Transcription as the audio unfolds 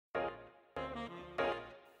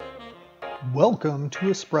Welcome to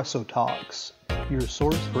Espresso Talks, your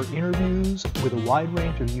source for interviews with a wide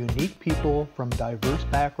range of unique people from diverse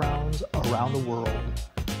backgrounds around the world.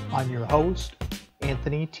 I'm your host,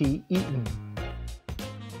 Anthony T. Eaton.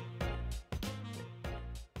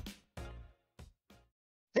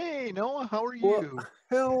 Hey, Noah, how are Well, you?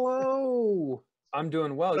 hello. I'm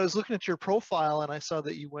doing well. I was looking at your profile and I saw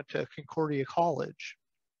that you went to Concordia College.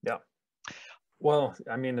 Yeah. Well,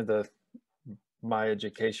 I mean, my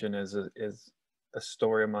education is a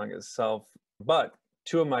story among itself. But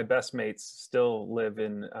two of my best mates still live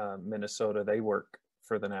in Minnesota. They work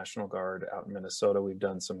for the National Guard out in Minnesota. We've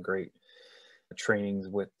done some great trainings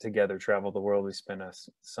together, travel the world. We spent a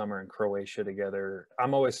summer in Croatia together.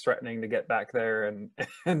 I'm always threatening to get back there and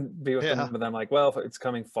and be with them, but I'm like, well, it's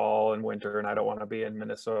coming fall and winter and I don't want to be in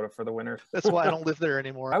Minnesota for the winter. That's why I don't live there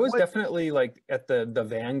anymore. I was definitely like at the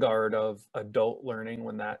vanguard of adult learning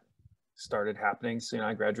when that started happening. So,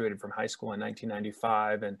 I graduated from high school in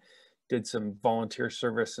 1995 and did some volunteer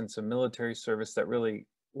service and some military service that really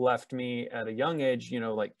left me at a young age,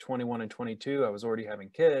 like 21 and 22. I was already having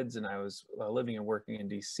kids and I was living and working in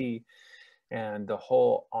DC, and the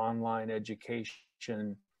whole online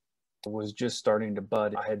education was just starting to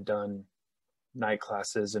bud. I had done night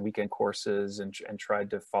classes and weekend courses and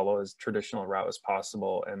tried to follow as traditional route as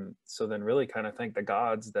possible. And so then really kind of thank the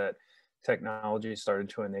gods that technology started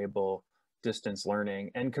to enable distance learning.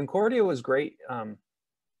 And Concordia was great.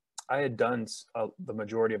 I had done the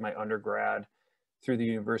majority of my undergrad through the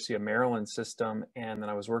University of Maryland system. And then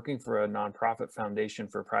I was working for a nonprofit foundation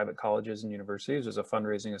for private colleges and universities. There's a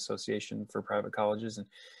fundraising association for private colleges. And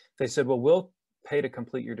they said, well, we'll pay to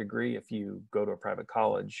complete your degree if you go to a private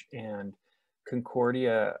college. And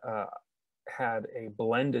Concordia had a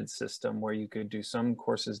blended system where you could do some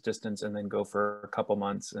courses distance and then go for a couple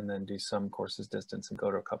months and then do some courses distance and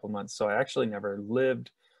go to a couple months. So I actually never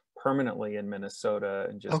lived permanently in Minnesota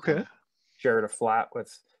and just kind of shared a flat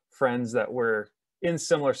with friends that were in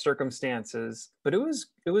similar circumstances, but it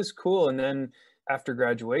was cool. And then after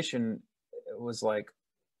graduation, it was like,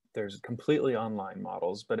 there's completely online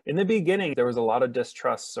models. But in the beginning, there was a lot of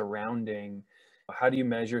distrust surrounding how do you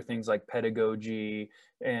measure things like pedagogy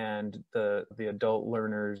and the adult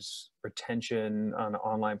learners' retention on an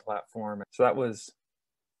online platform. So that was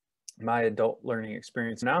my adult learning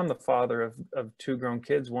experience. Now I'm the father of two grown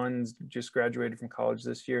kids. One's just graduated from college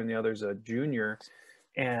this year and the other's a junior.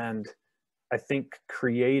 And I think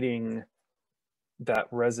creating that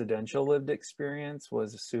residential lived experience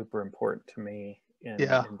was super important to me in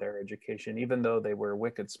their education. Even though they were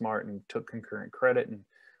wicked smart and took concurrent credit and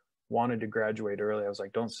wanted to graduate early, I was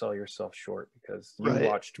like, don't sell yourself short, because you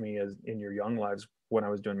watched me as in your young lives when I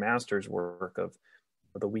was doing master's work of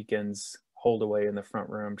the weekends holed away in the front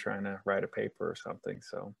room trying to write a paper or something.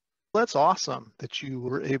 So that's awesome that you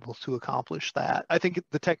were able to accomplish that. I think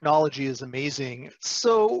the technology is amazing.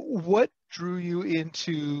 So what drew you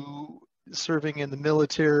into serving in the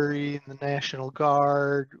military, in the National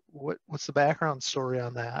Guard? What's the background story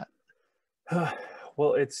on that?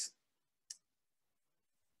 Well, it's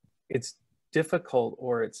difficult,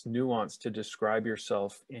 or it's nuanced to describe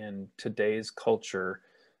yourself in today's culture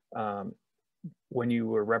when you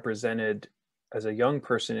were represented as a young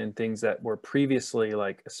person in things that were previously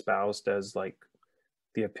like espoused as like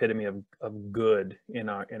the epitome of good in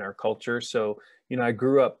our culture. So, I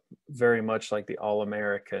grew up very much like the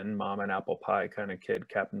all-American mom and apple pie kind of kid,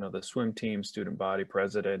 captain of the swim team, student body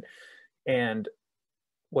president, and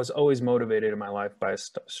was always motivated in my life by a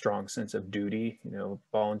strong sense of duty,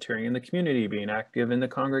 volunteering in the community, being active in the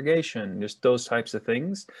congregation, just those types of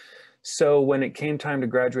things. So when it came time to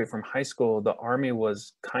graduate from high school, the Army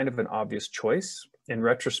was kind of an obvious choice. In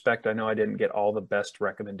retrospect, I know I didn't get all the best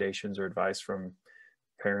recommendations or advice from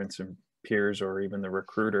parents and peers or even the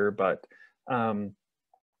recruiter, but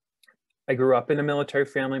I grew up in a military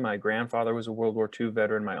family. My grandfather was a World War II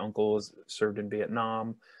veteran. My uncle served in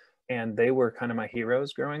Vietnam, and they were kind of my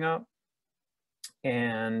heroes growing up.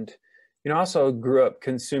 And also grew up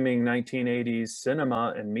consuming 1980s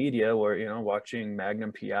cinema and media where, watching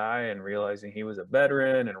Magnum PI and realizing he was a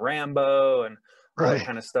veteran, and Rambo and all that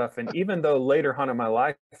kind of stuff. And even though later on in my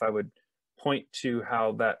life, I would point to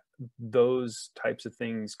how those types of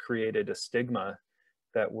things created a stigma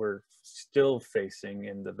that we're still facing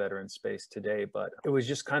in the veteran space today. But it was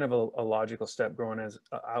just kind of a logical step growing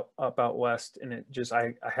up out west. And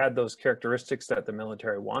I had those characteristics that the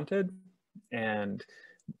military wanted. And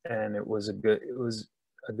it was a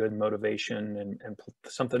good motivation and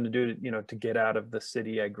something to do to get out of the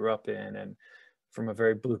city I grew up in, and from a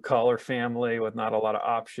very blue collar family with not a lot of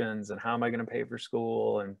options, and how am I going to pay for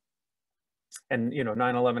school, and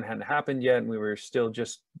 9/11 hadn't happened yet, and we were still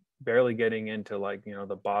just barely getting into like, you know,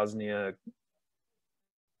 the Bosnia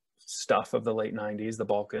stuff of the late 90s, the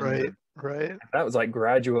Balkans. Right, And right. that was like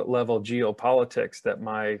graduate level geopolitics that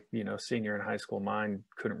my, you know, senior in high school mind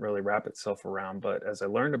couldn't really wrap itself around. But as I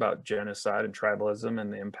learned about genocide and tribalism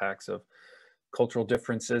and the impacts of cultural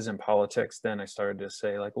differences in politics, then I started to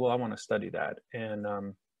say like, well, I want to study that. And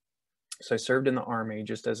so I served in the Army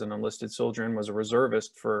just as an enlisted soldier and was a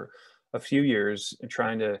reservist for a few years,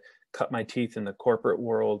 trying to cut my teeth in the corporate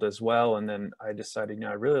world as well. And then I decided, you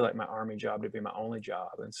know, I really like my Army job to be my only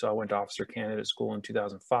job. And so I went to officer candidate school in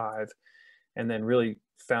 2005, and then really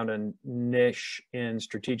found a niche in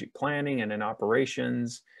strategic planning and in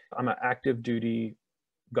operations. I'm an active duty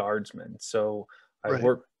guardsman. So I Right.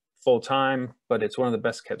 work full time, but it's one of the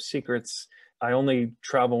best kept secrets. I only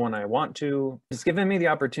travel when I want to. It's given me the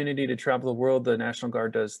opportunity to travel the world. The National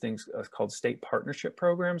Guard does things called state partnership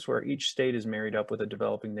programs, where each state is married up with a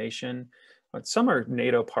developing nation. Some are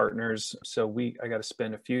NATO partners. So I got to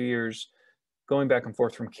spend a few years going back and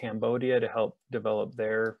forth from Cambodia to help develop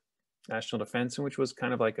their national defense, which was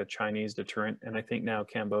kind of like a Chinese deterrent. And I think now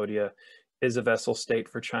Cambodia is a vessel state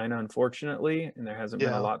for China, unfortunately, and there hasn't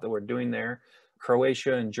been a Yeah. lot that we're doing there.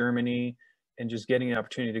 Croatia and Germany, and just getting the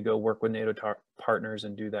opportunity to go work with NATO partners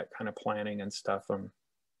and do that kind of planning and stuff.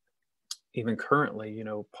 Even currently, you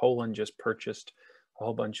know, Poland just purchased a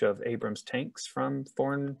whole bunch of Abrams tanks from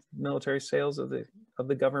foreign military sales of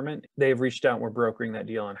the government. They've reached out and we're brokering that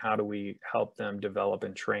deal on how do we help them develop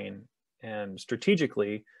and train. And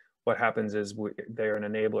strategically, what happens is they're an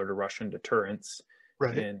enabler to Russian deterrence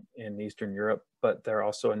Right. in Eastern Europe, but they're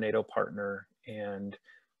also a NATO partner. And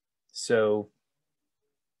so,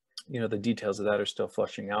 you know, the details of that are still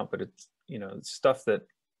flushing out, but it's, you know, it's stuff that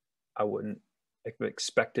I wouldn't have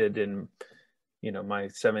expected in, you know, my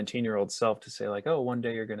 17-year-old self to say like, oh, one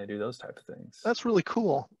day you're going to do those type of things. That's really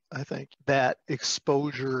cool. I think that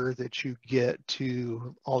exposure that you get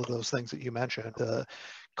to all of those things that you mentioned, the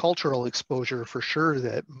cultural exposure for sure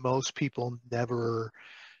that most people never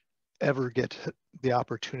ever get the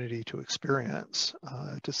opportunity to experience,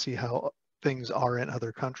 to see how things are in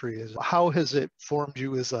other countries. How has it formed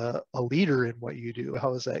you as a leader in what you do?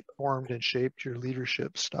 How has that formed and shaped your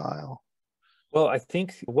leadership style? Well, I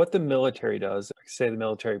think what the military does, I say the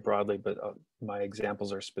military broadly, but my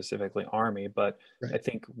examples are specifically Army, but I Right.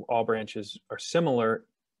 think all branches are similar,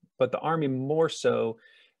 but the Army more so,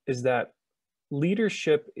 is that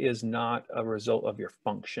leadership is not a result of your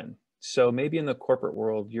function. So maybe in the corporate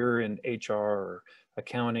world, you're in HR or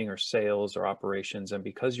accounting or sales or operations, and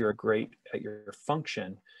because you're great at your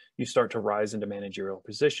function, you start to rise into managerial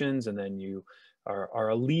positions, and then you are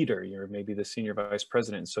a leader. You're maybe the senior vice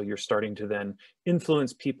president. So you're starting to then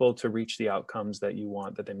influence people to reach the outcomes that you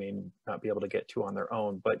want that they may not be able to get to on their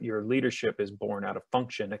own. But your leadership is born out of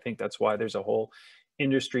function. I think that's why there's a whole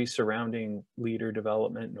industry surrounding leader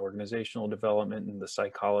development and organizational development and the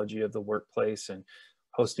psychology of the workplace and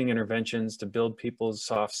hosting interventions to build people's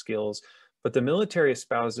soft skills. But the military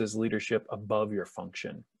espouses leadership above your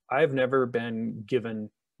function. I've never been given,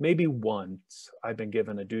 maybe once, I've been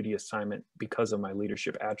given a duty assignment because of my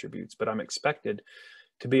leadership attributes, but I'm expected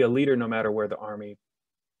to be a leader no matter where the Army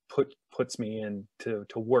puts me in to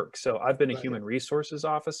work. So I've been a Right. human resources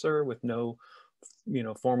officer with no, you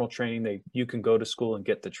know, formal training. You can go to school and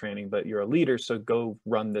get the training, but you're a leader, so go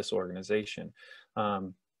run this organization.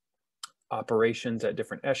 Operations at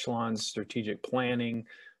different echelons, strategic planning.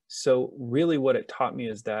 So really what it taught me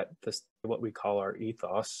is that what we call our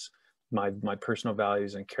ethos, my personal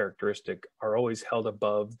values and characteristic, are always held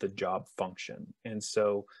above the job function. And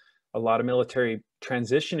so a lot of military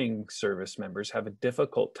transitioning service members have a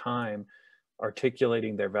difficult time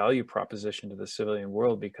articulating their value proposition to the civilian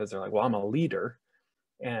world because they're like, well, I'm a leader.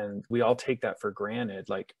 And we all take that for granted.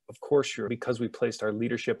 Like, of course, because we placed our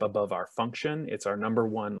leadership above our function, it's our number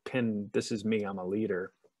one pin. This is me, I'm a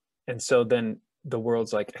leader. And so then the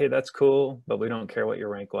world's like, hey, that's cool, but we don't care what your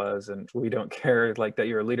rank was. And we don't care like that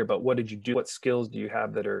you're a leader, but what did you do? What skills do you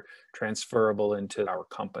have that are transferable into our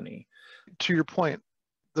company? To your point,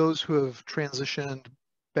 those who have transitioned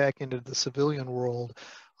back into the civilian world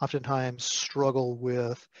oftentimes struggle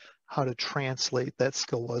with how to translate that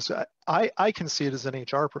skill was. I can see it as an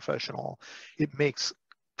HR professional. It makes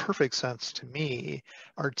perfect sense to me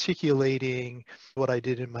articulating what I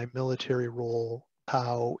did in my military role,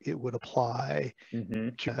 how it would apply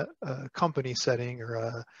Mm-hmm. to a company setting or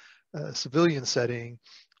a civilian setting.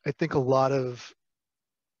 I think a lot of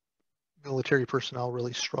military personnel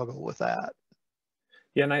really struggle with that.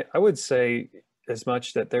 Yeah, and I would say as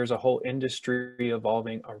much that there's a whole industry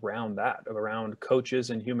evolving around that, around coaches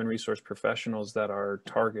and human resource professionals that are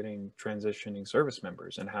targeting transitioning service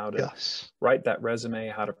members, and how to Yes. write that resume,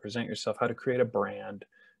 how to present yourself, how to create a brand.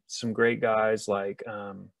 Some great guys like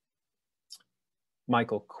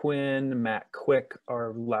Michael Quinn, Matt Quick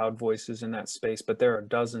are loud voices in that space, but there are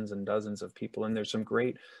dozens and dozens of people, and there's some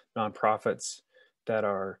great nonprofits that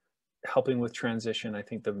are helping with transition. I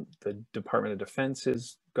think the Department of Defense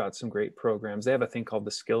has got some great programs. They have a thing called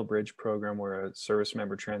the Skill Bridge program, where a service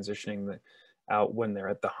member transitioning out when they're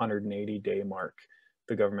at the 180-day mark,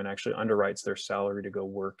 the government actually underwrites their salary to go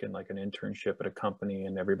work in like an internship at a company,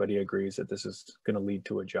 and everybody agrees that this is going to lead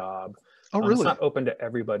to a job. Oh, It's really? not open to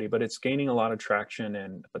everybody, but it's gaining a lot of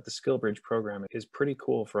traction. But the Skill Bridge program is pretty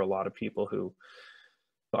cool for a lot of people who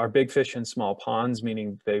are big fish in small ponds,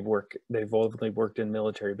 meaning they've only worked in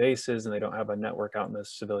military bases and they don't have a network out in the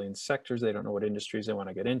civilian sectors. They don't know what industries they want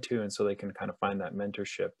to get into. And so they can kind of find that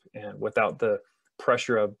mentorship, and without the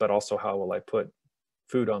pressure of, but also, how will I put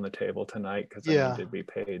food on the table tonight, because I need to be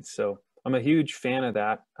paid. So I'm a huge fan of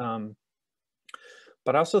that.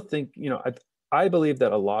 But I also think, I believe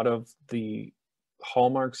that a lot of the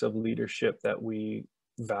hallmarks of leadership that we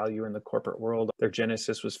value in the corporate world, their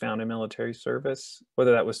genesis was found in military service,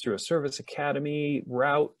 whether that was through a service academy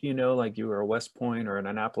route, like you were a West Point or an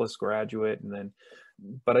Annapolis graduate.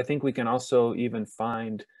 But I think we can also even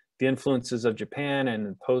find the influences of Japan,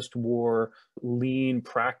 and post-war lean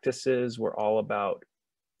practices were all about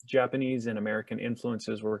Japanese and American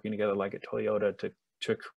influences working together, like at Toyota,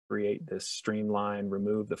 to create this streamline,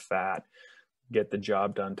 remove the fat, get the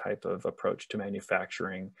job done type of approach to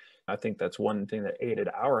manufacturing. I think that's one thing that aided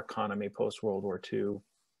our economy post World War II,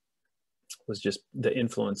 was just the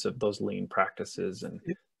influence of those lean practices. And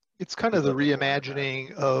it's kind of the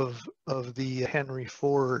reimagining of the Henry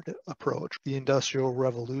Ford approach. The Industrial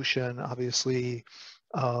Revolution obviously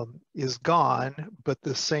is gone, but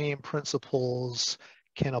the same principles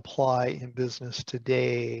can apply in business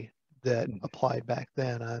today that applied back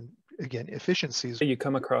then on, again, efficiencies. You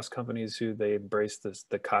come across companies who they embrace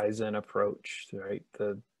the Kaizen approach, right?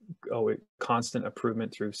 The constant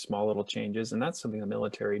improvement through small little changes. And that's something the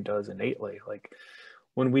military does innately. Like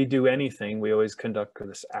when we do anything, we always conduct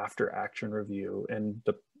this after action review, and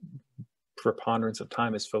the preponderance of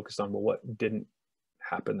time is focused on, well, what didn't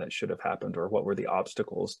happen that should have happened, or what were the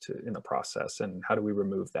obstacles in the process, and how do we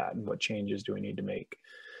remove that, and what changes do we need to make?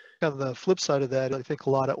 On the flip side of that, I think a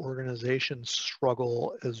lot of organizations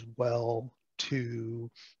struggle as well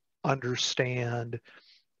to understand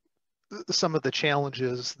some of the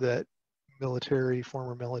challenges that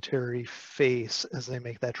former military face as they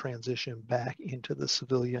make that transition back into the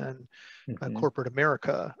civilian corporate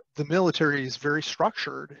America. The military is very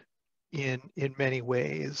structured in many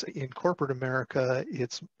ways. In corporate America,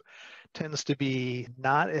 it tends to be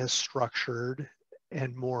not as structured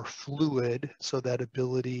and more fluid, so that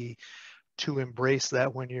ability to embrace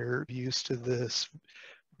that when you're used to this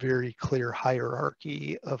very clear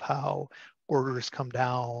hierarchy of how orders come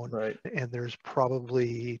down, right. And there's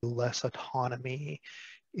probably less autonomy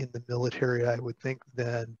in the military, I would think,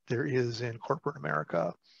 than there is in corporate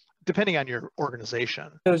America, depending on your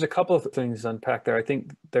organization. There's a couple of things to unpack there. I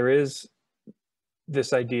think there is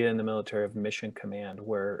this idea in the military of mission command,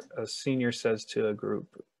 where a senior says to a group,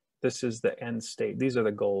 this is the end state, these are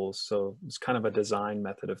the goals. So it's kind of a design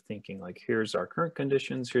method of thinking, like, here's our current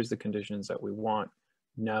conditions, here's the conditions that we want.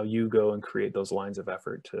 Now you go and create those lines of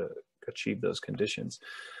effort to achieve those conditions.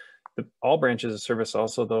 All branches of service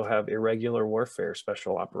also, though, have irregular warfare,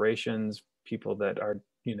 special operations, people that are,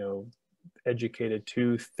 educated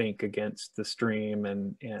to think against the stream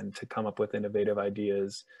and to come up with innovative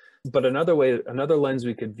ideas. But another lens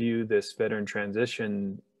we could view this veteran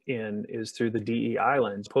transition in is through the DEI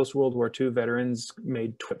lens. Post-World War II, veterans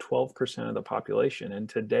made 12% of the population, and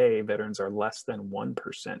today veterans are less than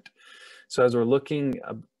 1%. So as we're looking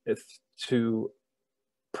to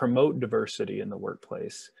promote diversity in the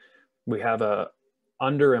workplace, we have a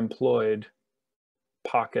underemployed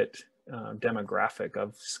pocket demographic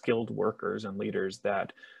of skilled workers and leaders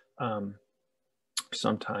that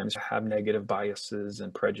sometimes have negative biases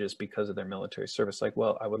and prejudice because of their military service. Like,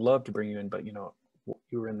 well, I would love to bring you in, but you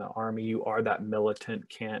were in the Army, you are that militant,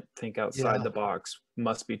 can't think outside the box,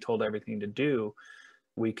 must be told everything to do.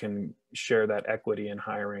 We can share that equity in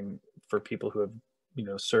hiring for people who have,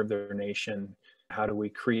 served their nation. How do we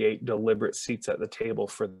create deliberate seats at the table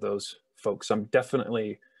for those folks? I'm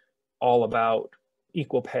definitely all about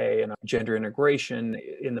equal pay and gender integration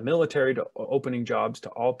in the military, to opening jobs to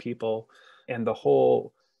all people, and the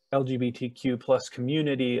whole LGBTQ plus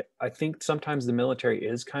community. I think sometimes the military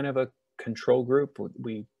is kind of a control group.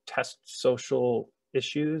 We test social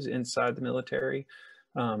issues inside the military.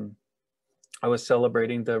 I was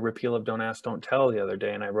celebrating the repeal of Don't Ask, Don't Tell the other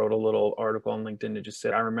day, and I wrote a little article on LinkedIn that just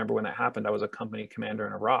said, I remember when that happened, I was a company commander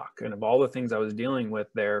in Iraq, and of all the things I was dealing with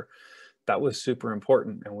there, that was super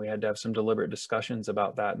important, and we had to have some deliberate discussions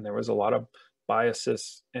about that, and there was a lot of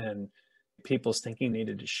biases, and people's thinking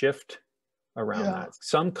needed to shift around that.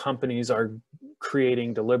 Some companies are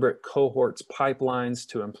creating deliberate cohorts, pipelines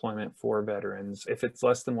to employment for veterans. If it's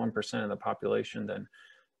less than 1% of the population, then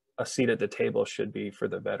a seat at the table should be for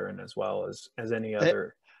the veteran as well as any other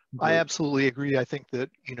group. I absolutely agree. I think that,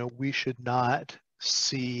 we should not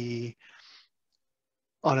see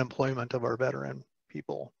unemployment of our veteran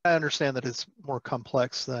people. I understand that it's more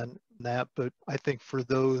complex than that, but I think for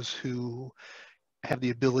those who have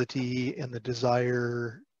the ability and the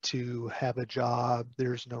desire to have a job,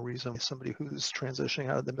 there's no reason somebody who's transitioning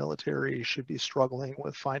out of the military should be struggling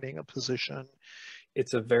with finding a position.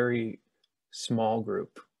 It's a very small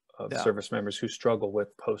group of service members who struggle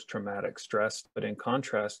with post-traumatic stress, but in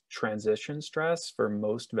contrast, transition stress for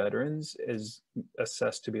most veterans is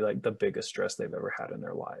assessed to be like the biggest stress they've ever had in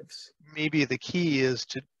their lives. Maybe the key is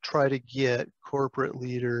to try to get corporate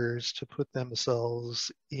leaders to put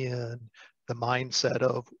themselves in the mindset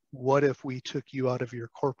of, what if we took you out of your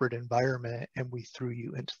corporate environment and we threw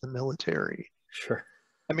you into the military? Sure.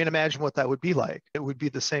 I mean, imagine what that would be like. It would be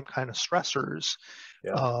the same kind of stressors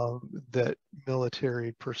that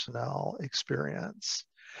military personnel experience.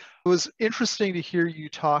 It was interesting to hear you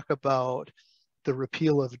talk about the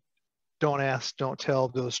repeal of Don't Ask, Don't Tell.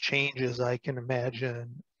 Those changes, I can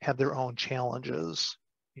imagine, have their own challenges.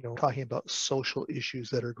 Talking about social issues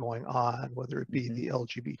that are going on, whether it be the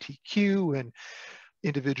LGBTQ and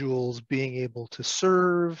individuals being able to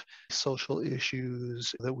serve, social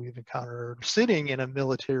issues that we've encountered sitting in a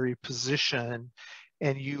military position,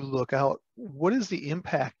 and you look out, what is the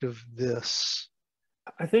impact of this?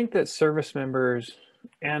 I think that service members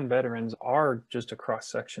and veterans are just a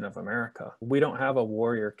cross-section of America. We don't have a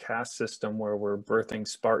warrior caste system where we're birthing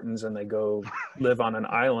Spartans and they go live on an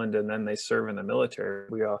island and then they serve in the military.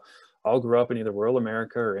 We all grew up in either rural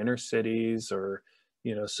America or inner cities or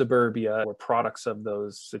suburbia. We're products of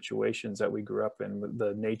those situations that we grew up in, with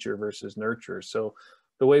the nature versus nurture. So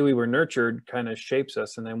the way we were nurtured kind of shapes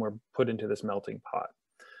us, and then we're put into this melting pot.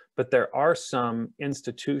 But there are some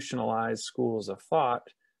institutionalized schools of thought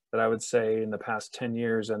that I would say in the past 10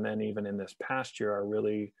 years, and then even in this past year, are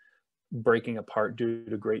really breaking apart due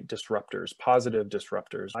to great disruptors, positive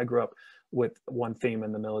disruptors. I grew up with one theme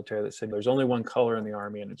in the military that said there's only one color in the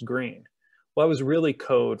Army and it's green. Well, it was really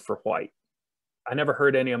code for white. I never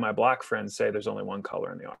heard any of my Black friends say there's only one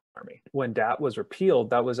color in the Army. When DAT was repealed,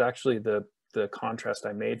 that was actually the contrast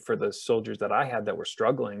I made for the soldiers that I had that were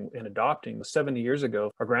struggling in adopting. 70 years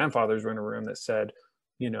ago, our grandfathers were in a room that said,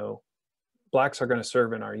 Blacks are going to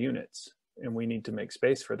serve in our units, and we need to make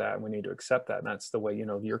space for that, and we need to accept that. And that's the way,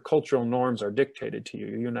 your cultural norms are dictated to you.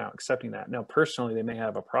 You're now accepting that. Now, personally, they may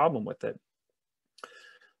have a problem with it,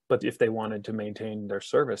 but if they wanted to maintain their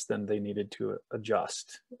service, then they needed to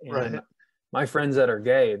adjust. And my friends that are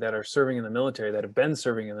gay, that are serving in the military, that have been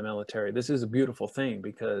serving in the military, this is a beautiful thing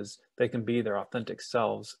because they can be their authentic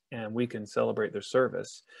selves and we can celebrate their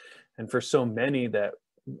service. And for so many that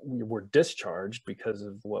were discharged because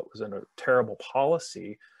of what was a terrible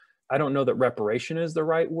policy, I don't know that reparation is the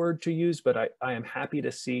right word to use, but I am happy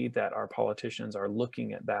to see that our politicians are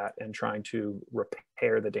looking at that and trying to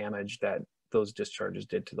repair the damage that those discharges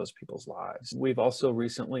did to those people's lives. We've also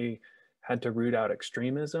recently had to root out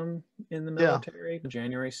extremism in the military.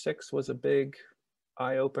 January 6th was a big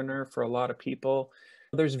eye-opener for a lot of people.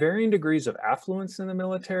 There's varying degrees of affluence in the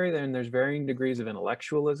military, and there's varying degrees of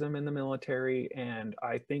intellectualism in the military, and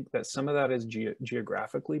I think that some of that is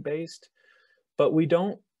geographically based, but we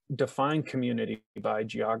don't define community by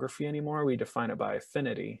geography anymore. We define it by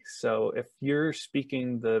affinity. So if you're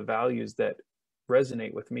speaking the values that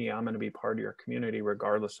resonate with me, I'm going to be part of your community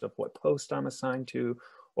regardless of what post I'm assigned to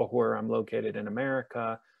or where I'm located in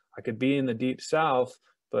America. I could be in the deep South,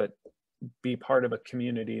 but be part of a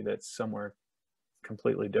community that's somewhere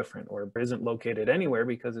completely different or isn't located anywhere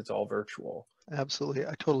because it's all virtual. Absolutely.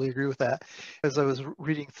 I totally agree with that. As I was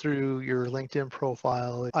reading through your LinkedIn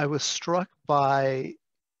profile, I was struck by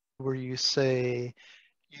where you say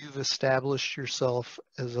you've established yourself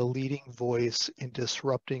as a leading voice in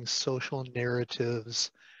disrupting social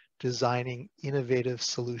narratives, designing innovative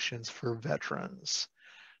solutions for veterans.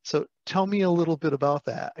 So tell me a little bit about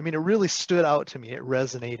that. I mean, it really stood out to me. It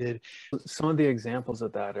resonated. Some of the examples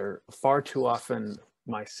of that are far too often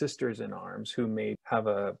my sisters in arms who may have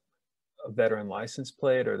a veteran license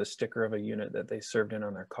plate or the sticker of a unit that they served in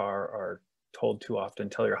on their car are told too often,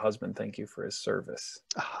 tell your husband thank you for his service.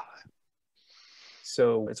 Ah,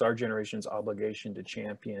 So it's our generation's obligation to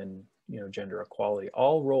champion, gender equality.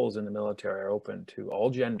 All roles in the military are open to all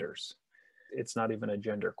genders. It's not even a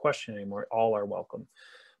gender question anymore. All are welcome.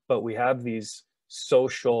 But we have these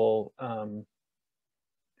social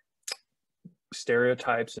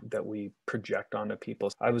stereotypes that we project onto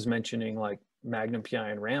people. I was mentioning like Magnum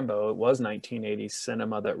PI and Rambo. It was 1980s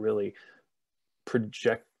cinema that really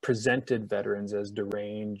presented veterans as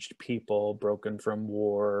deranged people broken from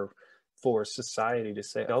war for society to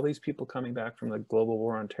say all these people coming back from the global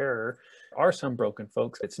war on terror are some broken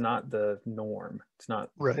folks. It's not the norm. It's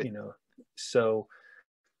not, right. So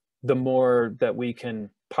the more that we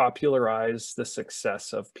can popularize the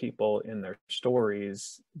success of people in their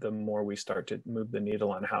stories, the more we start to move the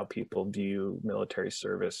needle on how people view military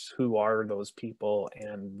service, who are those people,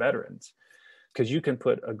 and veterans. Because you can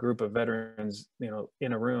put a group of veterans,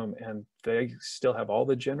 in a room, and they still have all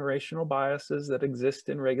the generational biases that exist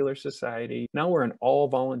in regular society. Now we're an all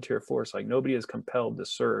volunteer force. Like, nobody is compelled to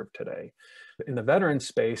serve today. In the veteran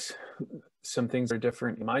space, some things are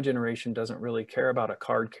different. My generation doesn't really care about a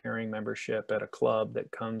card carrying membership at a club that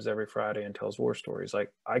comes every Friday and tells war stories.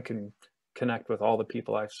 Like, I can connect with all the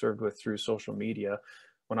people I've served with through social media.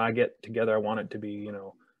 When I get together, I want it to be,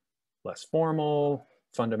 less formal,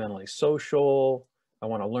 fundamentally social. I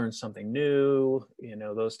want to learn something new,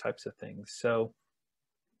 those types of things. So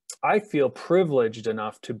I feel privileged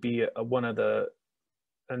enough to be one of the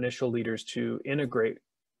initial leaders to integrate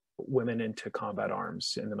women into combat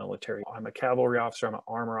arms in the military. I'm a cavalry officer. I'm an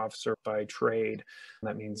armor officer by trade.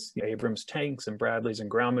 That means Abrams tanks and Bradleys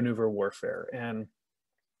and ground maneuver warfare. And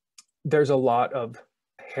there's a lot of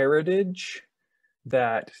heritage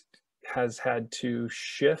that has had to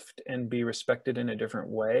shift and be respected in a different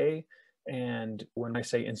way. And when I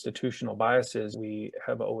say institutional biases, we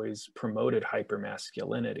have always promoted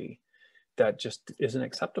hypermasculinity that just isn't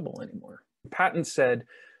acceptable anymore. Patton said,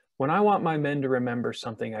 when I want my men to remember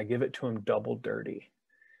something, I give it to them double dirty.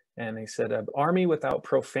 And he said, an army without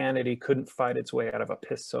profanity couldn't fight its way out of a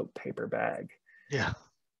piss-soaked paper bag. Yeah.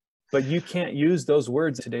 But you can't use those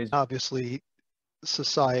words today. Obviously,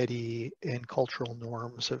 society and cultural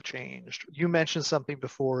norms have changed. You mentioned something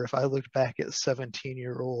before. If I looked back at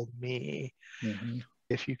 17-year-old me,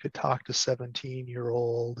 if you could talk to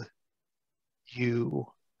 17-year-old you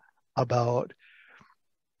about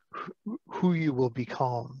who you will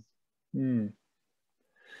become.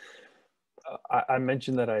 I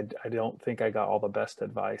mentioned that I don't think I got all the best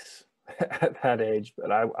advice at that age,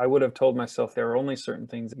 but I would have told myself there are only certain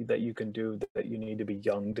things that you can do that you need to be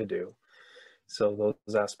young to do. So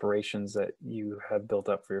those aspirations that you have built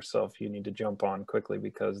up for yourself, you need to jump on quickly,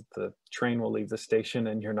 because the train will leave the station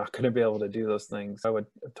and you're not going to be able to do those things. I would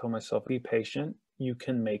have told myself, be patient. You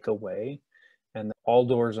can make a way, and all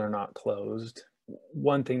doors are not closed.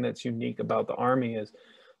 One thing that's unique about the Army is,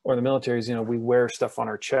 or the military is, we wear stuff on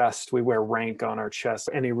our chest. We wear rank on our chest.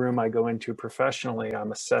 Any room I go into professionally,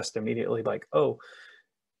 I'm assessed immediately like, oh,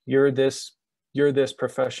 you're this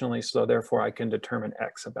professionally, so therefore I can determine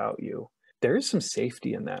X about you. There is some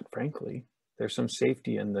safety in that, frankly. There's some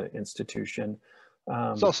safety in the institution.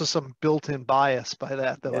 There's also some built-in bias by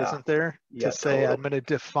that, though, isn't there? To say, totally. I'm going to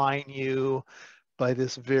define you by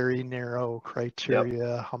this very narrow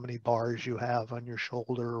criteria, how many bars you have on your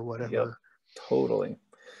shoulder or whatever. Yep, totally.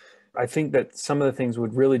 I think that some of the things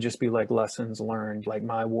would really just be like lessons learned, like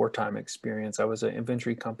my wartime experience. I was an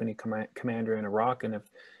infantry company commander in Iraq, and if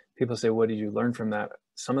people say, what did you learn from that?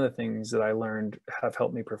 Some of the things that I learned have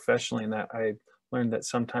helped me professionally, in that I learned that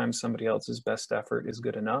sometimes somebody else's best effort is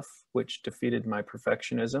good enough, which defeated my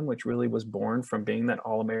perfectionism, which really was born from being that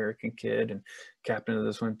all-American kid and captain of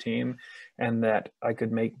the swim team, and that I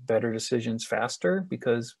could make better decisions faster,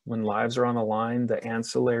 because when lives are on the line, the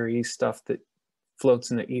ancillary stuff that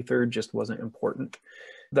floats in the ether just wasn't important.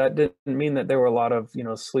 That didn't mean that there were a lot of,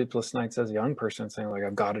 sleepless nights as a young person saying like,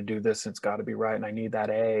 I've got to do this, and it's got to be right, and I need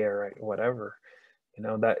that A or whatever.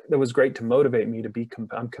 That was great to motivate me to be,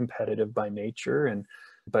 I'm competitive by nature,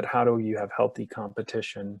 but how do you have healthy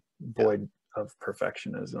competition void of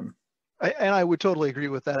perfectionism? And I would totally agree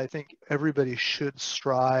with that. I think everybody should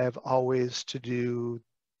strive always to do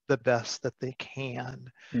the best that they can.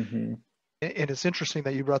 Mm-hmm. And it's interesting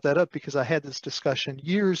that you brought that up, because I had this discussion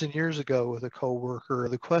years and years ago with a coworker.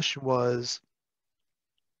 The question was,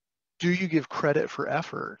 do you give credit for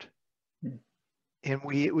effort? Mm-hmm. And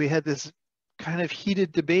we had this kind of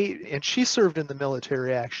heated debate, and she served in the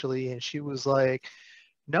military actually, and she was like,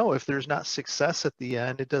 no, if there's not success at the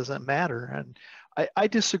end, it doesn't matter. And I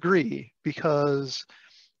disagree, because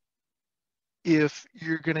if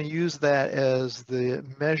you're going to use that as the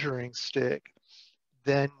measuring stick,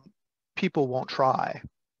 then people won't try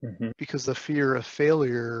because the fear of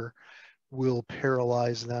failure will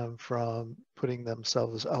paralyze them from putting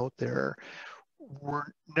themselves out there. We're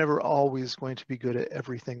never always going to be good at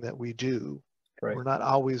everything that we do. Right. We're not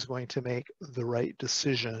always going to make the right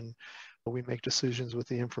decision. We make decisions with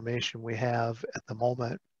the information we have at the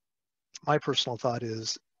moment. My personal thought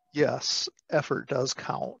is, yes, effort does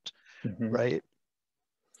count, right?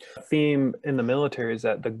 The theme in the military is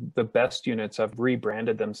that the best units have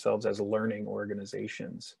rebranded themselves as learning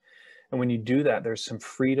organizations. And when you do that, there's some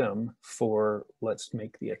freedom for let's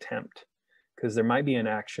make the attempt, because there might be an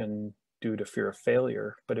action due to fear of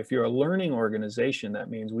failure. But if you're a learning organization, that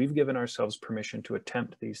means we've given ourselves permission to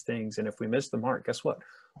attempt these things. And if we miss the mark, guess what?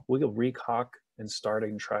 We'll recock and start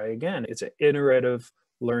and try again. It's an iterative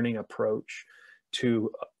learning approach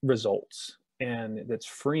to results. And it's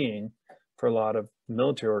freeing for a lot of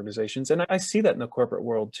military organizations. And I see that in the corporate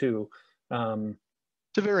world too. To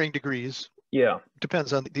varying degrees. Yeah.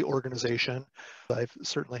 Depends on the organization. I've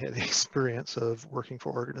certainly had the experience of working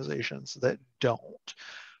for organizations that don't.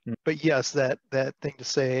 But yes, that thing to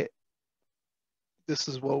say, this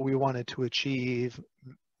is what we wanted to achieve.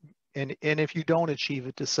 And if you don't achieve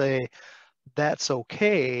it, to say, that's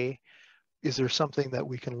okay. Is there something that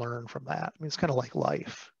we can learn from that? I mean, it's kind of like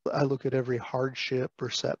life. I look at every hardship or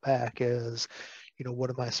setback as, what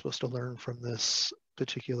am I supposed to learn from this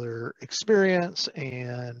particular experience?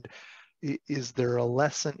 And is there a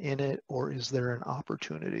lesson in it, or is there an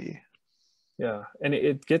opportunity? Yeah, and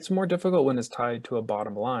it gets more difficult when it's tied to a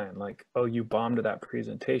bottom line, like, oh, you bombed that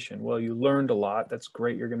presentation. Well, you learned a lot. That's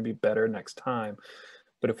great. You're going to be better next time.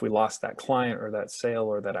 But if we lost that client or that sale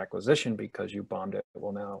or that acquisition because you bombed it,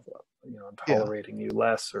 well, now, I'm tolerating you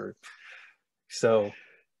less. Or so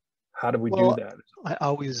how do we do that? I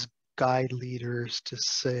always guide leaders to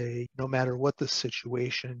say, no matter what the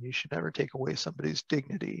situation, you should never take away somebody's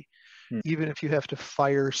dignity. Even if you have to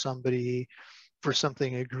fire somebody for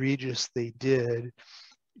something egregious they did,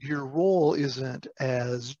 your role isn't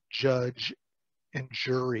as judge and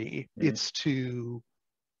jury.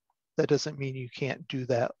 That doesn't mean you can't do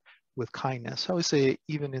that with kindness. I always say,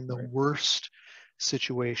 even in the worst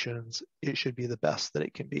situations, it should be the best that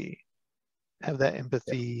it can be. Have that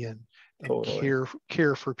empathy and totally.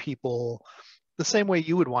 care for people the same way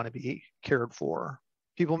you would want to be cared for.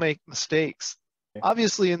 People make mistakes.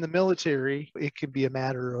 Obviously, in the military, it could be a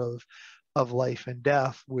matter of life and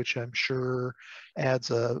death, which I'm sure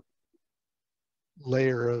adds a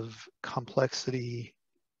layer of complexity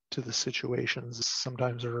to the situations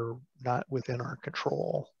sometimes are not within our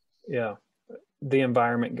control. Yeah. The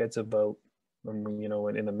environment gets a vote. In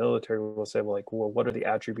the military, we'll say, well, what are the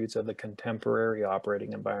attributes of the contemporary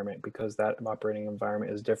operating environment? Because that operating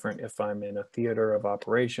environment is different if I'm in a theater of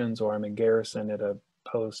operations or I'm in garrison at a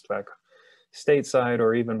post back stateside,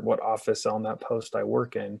 or even what office on that post I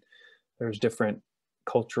work in. There's different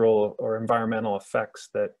cultural or environmental effects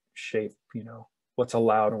that shape, what's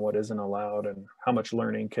allowed and what isn't allowed, and how much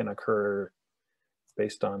learning can occur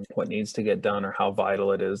based on what needs to get done or how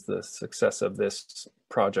vital it is the success of this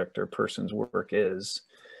project or person's work is.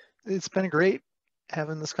 It's been great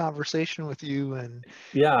having this conversation with you. And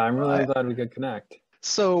yeah, I'm really glad we could connect.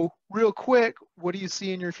 So real quick, what do you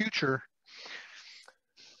see in your future?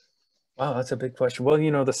 Wow, that's a big question. Well,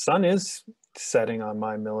 the sun is setting on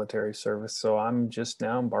my military service, so I'm just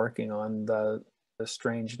now embarking on the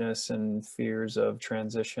strangeness and fears of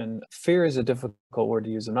transition. Fear is a difficult word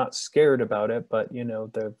to use. I'm not scared about it, but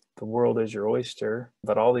the world is your oyster.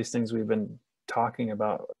 But all these things we've been talking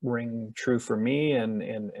about ring true for me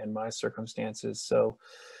and my circumstances. So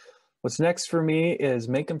what's next for me is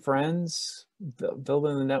making friends,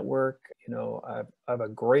 building the network. I have a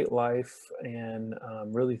great life, and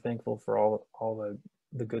I'm really thankful for all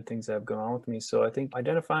the good things that have gone on with me. So I think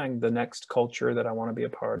identifying the next culture that I want to be a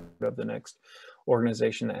part of, the next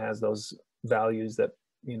organization that has those values that,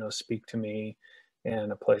 speak to me,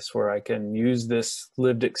 and a place where I can use this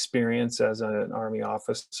lived experience as an Army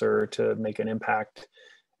officer to make an impact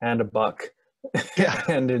and a buck. Yeah.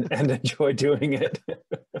 and enjoy doing it.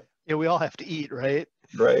 Yeah, we all have to eat, right?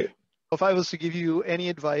 Right. If I was to give you any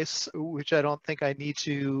advice, which I don't think I need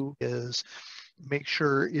to, is make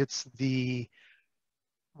sure it's the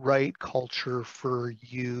right culture for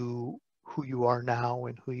you, who you are now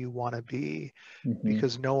and who you want to be,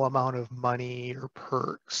 because no amount of money or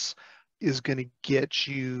perks is going to get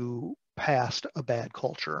you past a bad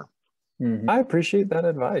culture. I appreciate that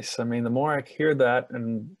advice. I mean, the more I hear that,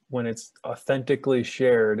 and when it's authentically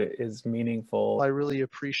shared, it is meaningful. I really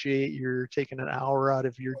appreciate your taking an hour out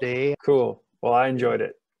of your day. Cool. Well, I enjoyed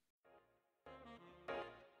it.